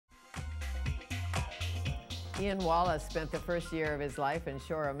Ian Wallace spent the first year of his life in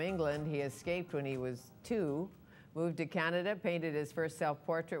Shoreham, England. He escaped when he was 2, moved to Canada, painted his first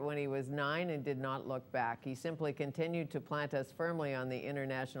self-portrait when he was 9, and did not look back. He simply continued to plant us firmly on the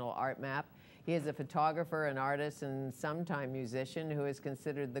international art map. He is a photographer, an artist, and sometime musician who is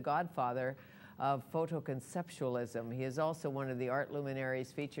considered the godfather of photoconceptualism. He is also one of the art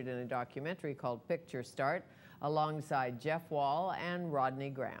luminaries featured in a documentary called Picture Start, alongside Jeff Wall and Rodney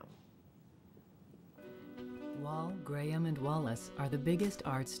Graham. Wall, Graham, and Wallace are the biggest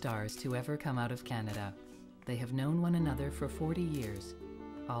art stars to ever come out of Canada. They have known one another for 40 years.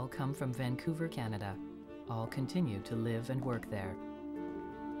 All come from Vancouver, Canada. All continue to live and work there.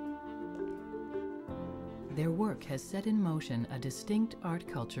 Their work has set in motion a distinct art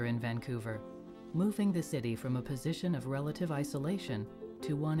culture in Vancouver, moving the city from a position of relative isolation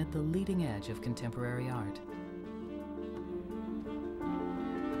to one at the leading edge of contemporary art.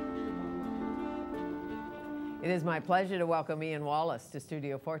 It is my pleasure to welcome Ian Wallace to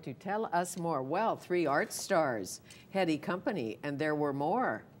Studio 4 to tell us more. Well, 3 art stars, heady company, and there were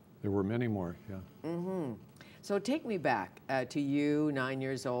more. There were many more, yeah. Mm-hmm. So take me back to you, 9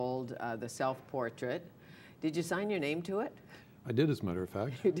 years old, the self-portrait. Did you sign your name to it? I did, as a matter of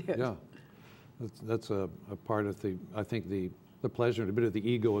fact. You did? Yeah. That's a part of the, I think, the pleasure and a bit of the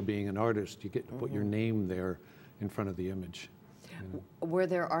ego of being an artist. You get to put your name there in front of the image. You know. Were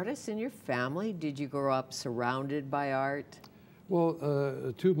there artists in your family? Did you grow up surrounded by art?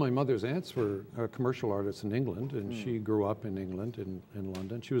 Well, 2 of my mother's aunts were commercial artists in England, and she grew up in England, in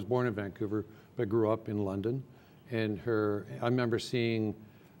London. She was born in Vancouver, but grew up in London. And I remember seeing,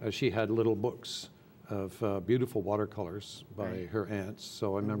 she had little books of beautiful watercolors by her aunts,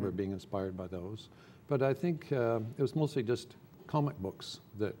 so I remember being inspired by those. But I think it was mostly just comic books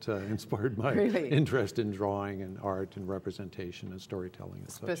that inspired my interest in drawing and art and representation and storytelling and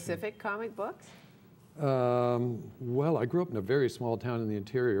Specific comic books? Well, I grew up in a very small town in the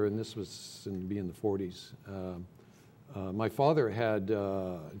interior, and this was in the 40s. My father had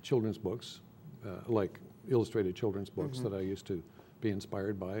children's books, like illustrated children's books that I used to be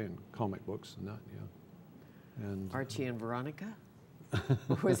inspired by, and comic books and that, yeah. And Archie and Veronica?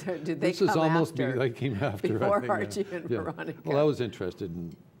 Did they this is come almost after? They came after. Before I think, Archie and Veronica. Well, I was interested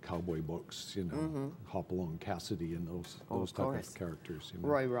in cowboy books, you know, Hopalong Cassidy and those type of characters. You know.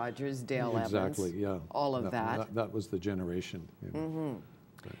 Roy Rogers, Dale Evans. Exactly, yeah. All of that. That was the generation. You know.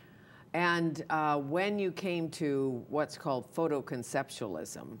 And when you came to what's called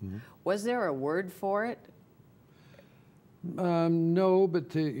photoconceptualism, was there a word for it? No, but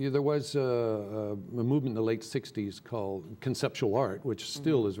there was a movement in the late 60s called conceptual art, which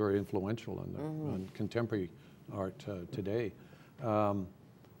still is very influential on contemporary art today.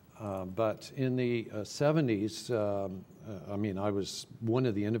 But in the 70s, I mean, I was one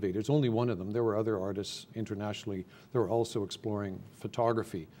of the innovators, only one of them. There were other artists internationally that were also exploring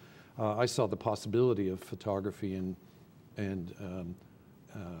photography. I saw the possibility of photography and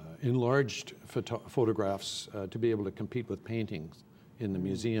enlarged photographs to be able to compete with paintings in the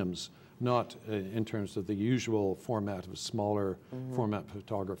museums, not in terms of the usual format of smaller format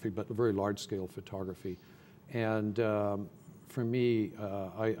photography, but very large-scale photography. And for me,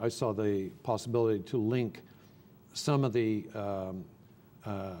 I saw the possibility to link some of the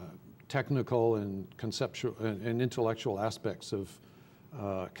technical and conceptual and intellectual aspects of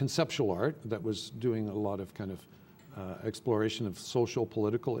conceptual art that was doing a lot of kind of exploration of social,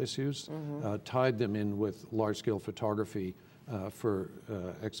 political issues, tied them in with large-scale photography for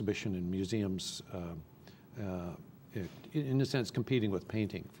exhibition in museums, in a sense competing with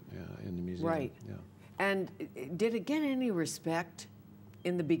painting in the museum. Right. Yeah. And did it get any respect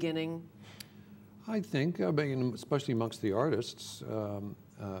in the beginning? I think, especially amongst the artists,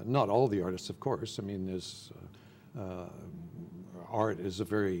 not all the artists, of course. I mean, there's art is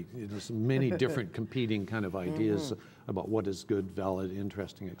there's many different competing kind of ideas about what is good, valid,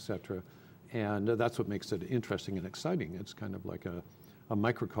 interesting, etc. And that's what makes it interesting and exciting. It's kind of like a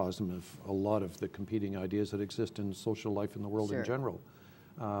microcosm of a lot of the competing ideas that exist in social life in the world in general.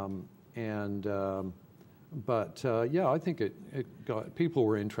 Yeah, I think people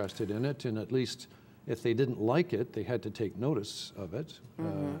were interested in it, and at least if they didn't like it, they had to take notice of it,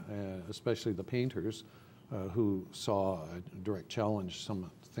 especially the painters. Who saw a direct challenge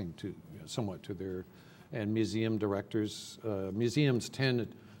somewhat to their, and museum directors. Museums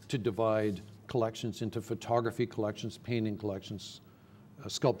tend to divide collections into photography collections, painting collections,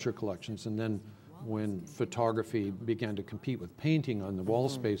 sculpture collections, and then when photography began to compete with painting on the wall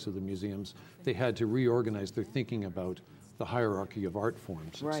space of the museums, they had to reorganize their thinking about the hierarchy of art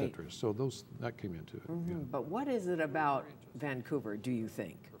forms, etc. So that came into it. Yeah. But what is it about Vancouver, do you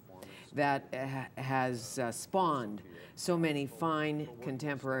think, that has spawned so many fine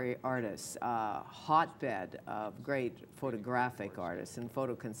contemporary artists, hotbed of great photographic artists and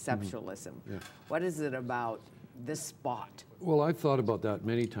photoconceptualism. Yeah. What is it about this spot? Well, I've thought about that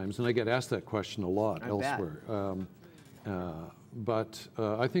many times, and I get asked that question a lot elsewhere. But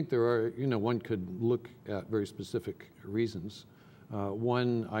I think there are, one could look at very specific reasons.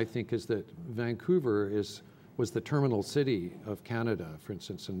 One, I think, is that Vancouver was the terminal city of Canada, for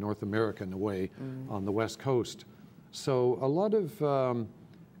instance, in North America in a way, on the West Coast. So a lot of,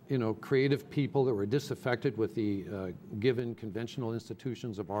 creative people that were disaffected with the given conventional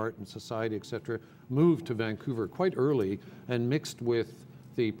institutions of art and society, et cetera, moved to Vancouver quite early and mixed with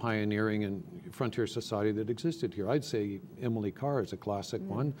the pioneering and frontier society that existed here. I'd say Emily Carr is a classic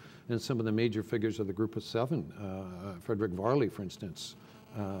one, and some of the major figures of the Group of Seven, Frederick Varley, for instance,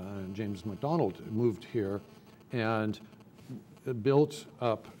 James MacDonald moved here and built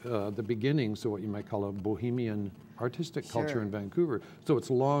up the beginnings of what you might call a bohemian artistic culture in Vancouver. So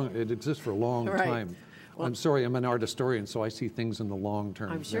it exists for a long time. Well, I'm sorry, I'm an art historian, so I see things in the long term.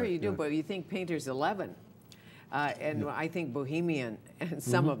 I'm sure you do, but you think Painters 11, and I think Bohemian, and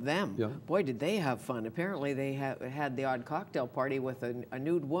some of them, boy, did they have fun. Apparently they had the odd cocktail party with a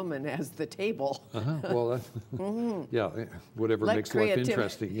nude woman as the table. Well, whatever makes life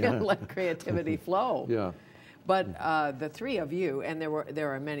interesting. Let creativity flow. Yeah. But the three of you, and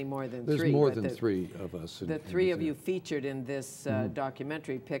there are many more than three. There's more than three of us. The three of you featured in this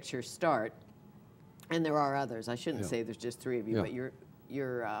documentary, Picture Start, and there are others. I shouldn't say there's just three of you, but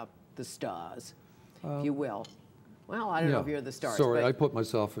you're the stars, if you will. Well, I don't know if you're the stars. Sorry, I put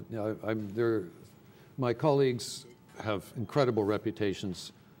myself. I'm there. My colleagues have incredible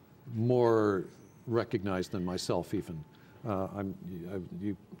reputations, more recognized than myself even.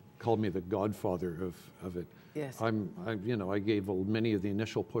 You called me the godfather of it. Yes. I gave many of the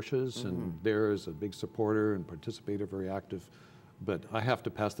initial pushes, and there is a big supporter and participator, very active. But I have to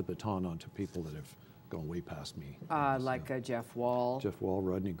pass the baton on to people that have gone way past me. Like Jeff Wall. Jeff Wall,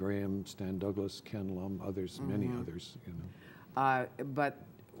 Rodney Graham, Stan Douglas, Ken Lum, others, many others. But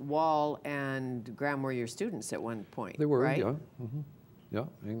Wall and Graham were your students at one point. They were, right? yeah. Yeah,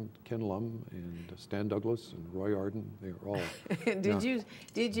 and Ken Lum and Stan Douglas and Roy Arden, they were all.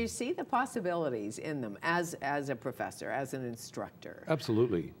 Did you see the possibilities in them as a professor, as an instructor?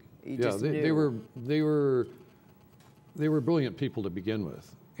 Absolutely. They were brilliant people to begin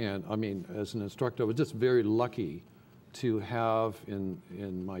with, and I mean, as an instructor, I was just very lucky to have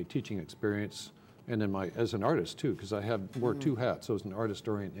in my teaching experience and as an artist too, because I wore two hats. So as an art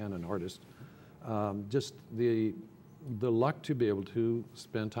historian and an artist, just the luck to be able to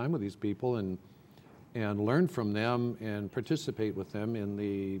spend time with these people and learn from them and participate with them in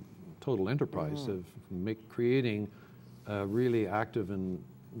the total enterprise of creating a really active and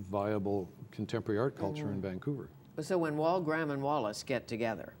viable contemporary art culture in Vancouver. So when Wall, Graham, and Wallace get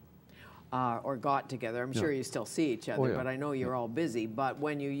together, or got together, I'm sure you still see each other, but I know you're all busy, but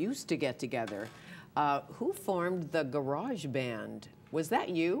when you used to get together, who formed the garage band? Was that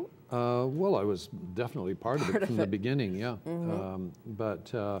you? Well, I was definitely part of it from the beginning, yeah.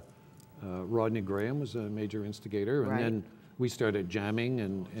 But Rodney Graham was a major instigator, and then we started jamming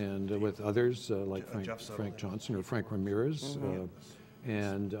and with others like Frank Johnson or Frank Ramirez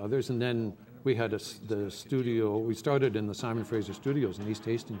and others. And then we had the studio. We started in the Simon Fraser Studios in East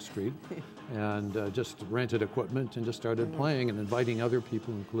Hastings Street, and just rented equipment and just started playing and inviting other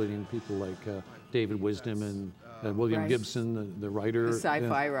people, including people like David Wisdom and William Gibson, the writer. The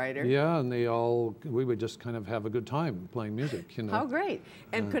sci-fi writer. Yeah, and we would just kind of have a good time playing music. How great.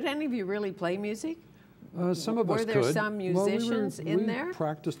 And could any of you really play music? Some of us could. Were there some musicians in there? We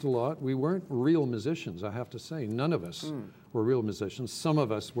practiced a lot. We weren't real musicians, I have to say. None of us were real musicians. Some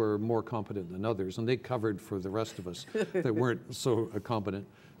of us were more competent than others, and they covered for the rest of us that weren't so competent.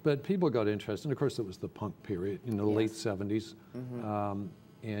 But people got interested. And of course, it was the punk period in the late 70s.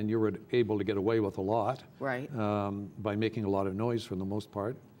 And you were able to get away with a lot by making a lot of noise for the most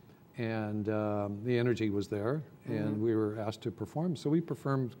part. And the energy was there, and we were asked to perform. So we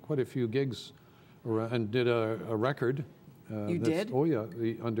performed quite a few gigs and did a record. You did? Oh, yeah,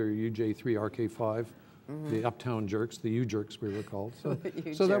 under UJ3 RK5, the Uptown Jerks, the U-Jerks we were called.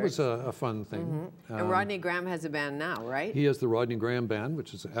 So that was a fun thing. And Rodney Graham has a band now, right? He has the Rodney Graham Band,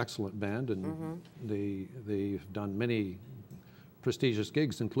 which is an excellent band, and they've done many prestigious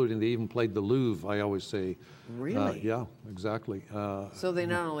gigs, including they even played the Louvre, I always say. Really? Yeah, exactly. So they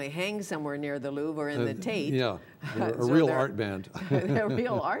not only hang somewhere near the Louvre or in the Tate. Yeah, they're a real art band. They're a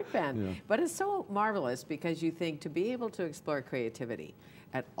real art band. But it's so marvelous because you think to be able to explore creativity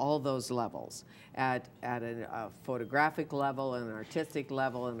at all those levels, at a photographic level, an artistic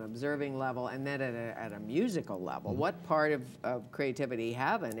level, an observing level, and then at a musical level. What part of creativity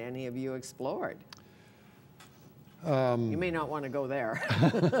haven't any of you explored? You may not want to go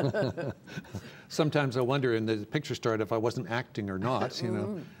there. Sometimes I wonder in the picture start if I wasn't acting or not, you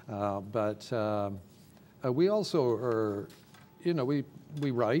know. But we also are, you know, we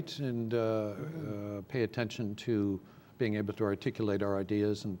write and pay attention to being able to articulate our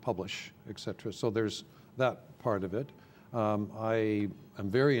ideas and publish, etc. So there's that part of it. I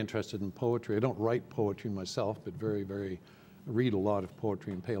am very interested in poetry. I don't write poetry myself, but very read a lot of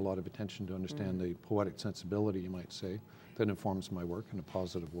poetry and pay a lot of attention to understand the poetic sensibility, you might say, that informs my work in a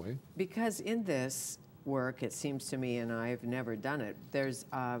positive way. Because in this work, it seems to me, and I've never done it, there's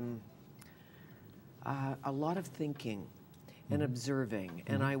a lot of thinking and observing.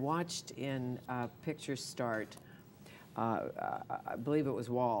 And I watched in Picture Start, I believe it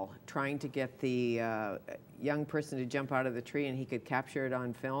was Wall, trying to get the young person to jump out of the tree and he could capture it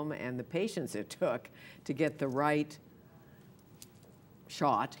on film, and the patience it took to get the right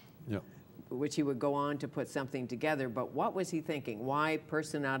shot, which he would go on to put something together. But what was he thinking? Why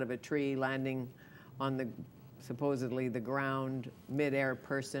person out of a tree landing on the supposedly the ground, mid-air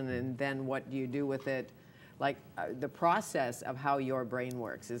person, and then what do you do with it? Like the process of how your brain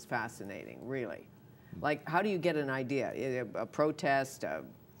works is fascinating, really. Like, how do you get an idea? A protest, a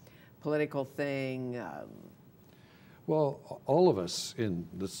political thing? Well, all of us in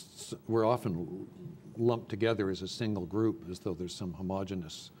this, we're often lumped together as a single group, as though there's some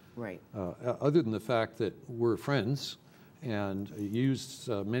homogenous. Right. Other than the fact that we're friends and use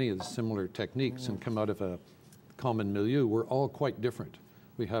many of the similar techniques and come out of a common milieu, we're all quite different.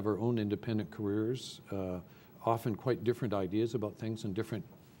 We have our own independent careers, often quite different ideas about things and different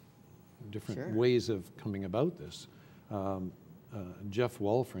ways of coming about this. Jeff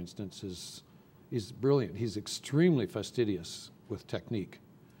Wall, for instance, is brilliant. He's extremely fastidious with technique.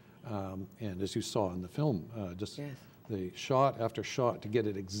 And as you saw in the film, just the shot after shot to get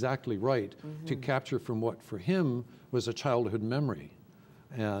it exactly right, to capture from what for him was a childhood memory.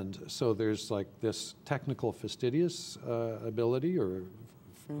 And so there's like this technical fastidious ability or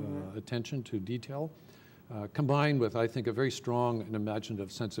attention to detail, combined with, I think, a very strong and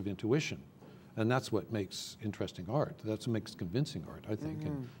imaginative sense of intuition. And that's what makes interesting art. That's what makes convincing art, I think.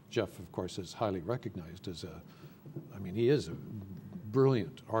 And Jeff, of course, is highly recognized as I mean, he is a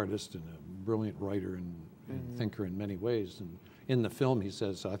brilliant artist and a brilliant writer and thinker in many ways. And in the film, he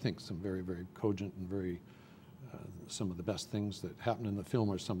says, I think, some very cogent and very, some of the best things that happen in the film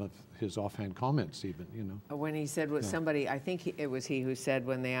are some of his offhand comments even, you know. When he said with somebody, I think it was he who said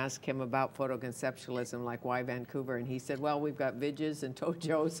when they asked him about photoconceptualism, like why Vancouver, and he said, well, we've got Vidges and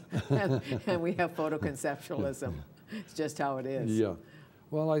Tojos and we have photoconceptualism. It's just how it is. Yeah.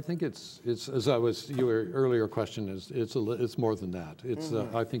 Well, I think it's as your earlier question is, it's more than that. It's,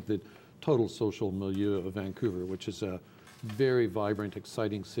 I think the total social milieu of Vancouver, which is a very vibrant,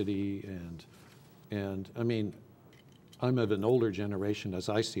 exciting city, and I mean, I'm of an older generation as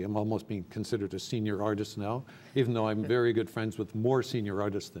I see. I'm almost being considered a senior artist now, even though I'm very good friends with more senior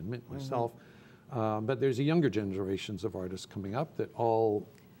artists than myself. But there's a younger generations of artists coming up that all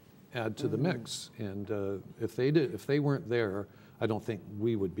add to the mix. And if they weren't there, I don't think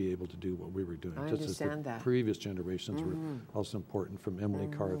we would be able to do what we were doing. I just as the previous generations were also important, from Emily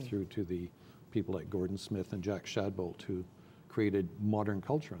Carr through to the people like Gordon Smith and Jack Shadbolt, who created modern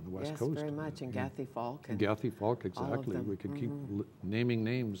culture on the West Coast. Yes, very much, and Gathy Falk. And Gathy Falk, exactly. We could keep naming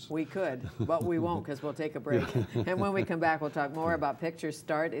names. We could, but we won't, because we'll take a break. And when we come back, we'll talk more about Picture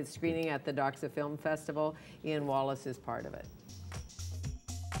Start. It's screening at the Doxa Film Festival. Ian Wallace is part of it.